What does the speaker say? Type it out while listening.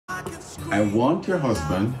I want your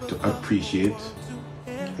husband to appreciate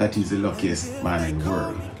that he's the luckiest man in the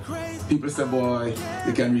world. People say, boy,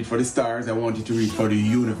 you can reach for the stars. I want you to reach for the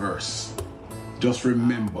universe. Just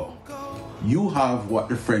remember, you have what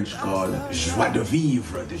the French call joie de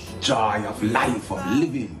vivre, the joy of life, of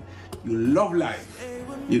living. You love life,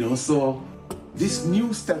 you know, so this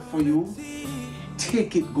new step for you,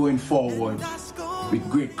 take it going forward with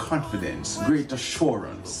great confidence, great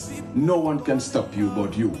assurance. No one can stop you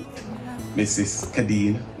but you, Mrs.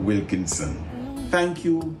 Kadeen Wilkinson. Thank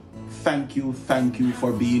you, thank you, thank you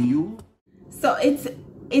for being you. So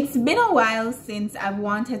it's been a while since I've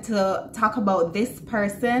wanted to talk about this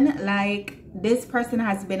person. Like, this person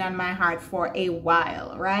has been on my heart for a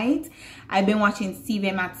while, right? I've been watching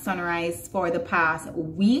CVM at Sunrise for the past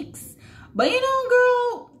weeks, but you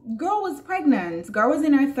know, girl was pregnant. Girl was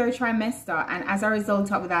in her 3rd trimester, and as a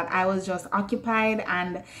result of that, I was just occupied.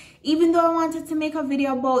 And even though I wanted to make a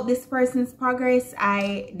video about this person's progress,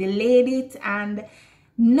 I delayed it, and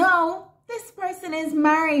now this person is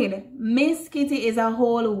married. Miss Kitty is a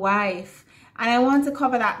whole wife. And I want to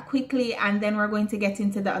cover that quickly, and then we're going to get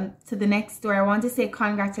into the next story. I want to say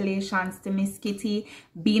congratulations to Miss Kitty.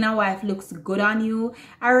 Being a wife looks good on you.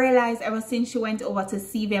 I realized ever since she went over to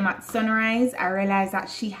CVM at Sunrise, I realized that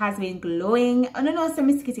she has been glowing. I don't know, so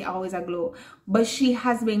Miss Kitty always a glow, but she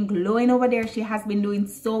has been glowing over there. She has been doing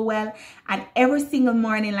so well. And every single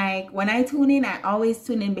morning, like when I tune in, I always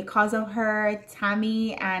tune in because of her,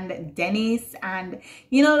 Tammy and Dennis, and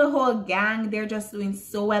you know, the whole gang. They're just doing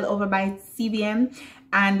so well over by CVM.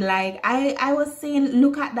 And like I was saying,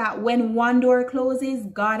 look at that. When one door closes,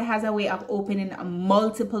 God has a way of opening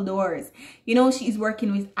multiple doors. You know, she's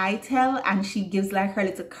working with ITEL, and she gives like her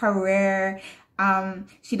little career,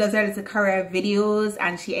 she does her little career videos,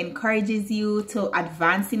 and she encourages you to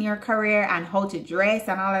advance in your career and how to dress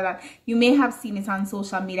and all of that. You may have seen it on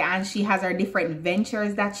social media, and she has her different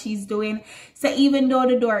ventures that she's doing. So even though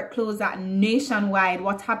the door closed at Nationwide,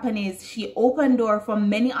 what happened is she opened door for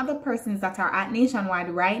many other persons that are at Nationwide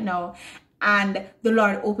right now, and the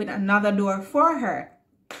Lord opened another door for her.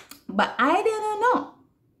 But I didn't know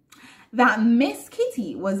that Miss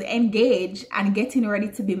Kitty was engaged and getting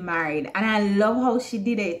ready to be married. And I love how she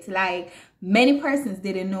did it. Like, many persons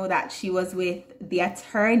didn't know that she was with the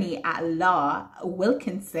attorney at law,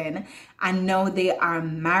 Wilkinson, and now they are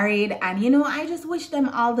married. And you know, I just wish them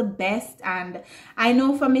all the best. And I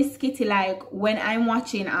know for Miss Kitty, like when I'm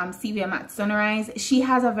watching CVM at Sunrise, she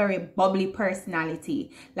has a very bubbly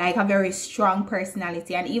personality, like a very strong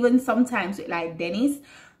personality. And even sometimes with like Dennis,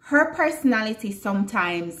 her personality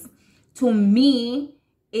sometimes, to me,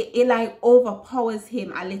 it like overpowers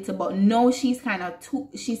him a little. But no, she's kind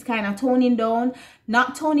of toning down.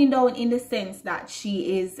 Not toning down in the sense that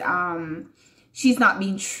she is she's not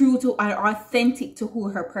being true to or authentic to who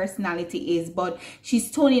her personality is, but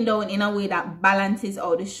she's toning down in a way that balances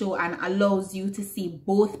out the show and allows you to see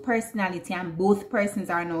both personality, and both persons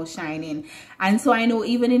are now shining. And so I know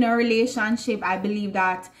even in a relationship, I believe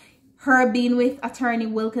that her being with attorney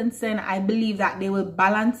Wilkinson, I believe that they will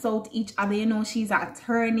balance out each other. You know, she's an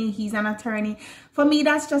attorney, he's an attorney. For me,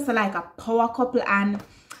 that's just like a power couple. And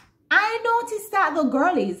I noticed that the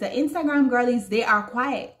girlies, the Instagram girlies, they are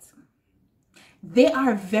quiet. They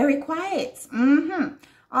are very quiet.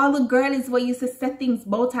 All the girlies were used to say things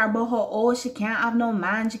about her, about her, oh, she can't have no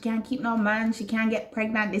man, she can't keep no man, she can't get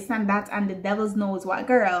pregnant, this and that, and the devil knows what.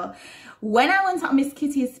 Girl, when I went on Miss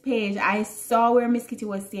Kitty's page, I saw where Miss Kitty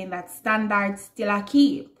was saying that standards still a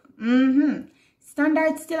keep.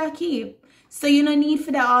 Standards still a keep. So you no need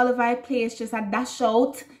for the all of our place just a dash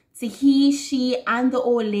out to he, she, and the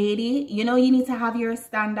old lady. You know, you need to have your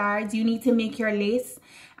standards. You need to make your list.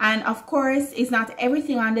 And of course, it's not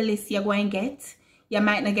everything on the list you're going to get. You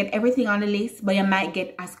might not get everything on the list, but you might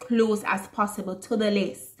get as close as possible to the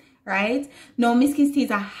list, right? Now, Miss Kitty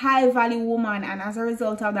is a high-value woman, and as a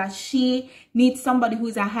result of that, she needs somebody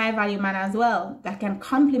who's a high-value man as well that can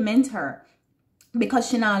complement her, because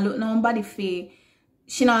she not look nobody for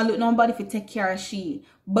take care of she,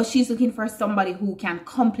 but she's looking for somebody who can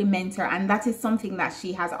complement her, and that is something that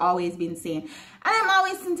she has always been saying. And I'm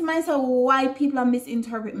always saying to myself, why people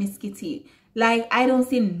misinterpret Miss Kitty? Like, I don't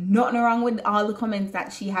see nothing wrong with all the comments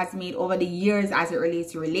that she has made over the years as it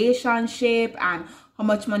relates to relationship and how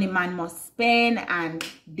much money man must spend and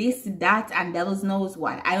this, that, and devils knows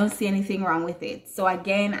what. I don't see anything wrong with it. So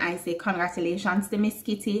again, I say congratulations to Miss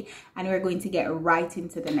Kitty, and we're going to get right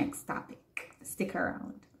into the next topic. Stick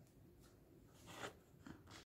around.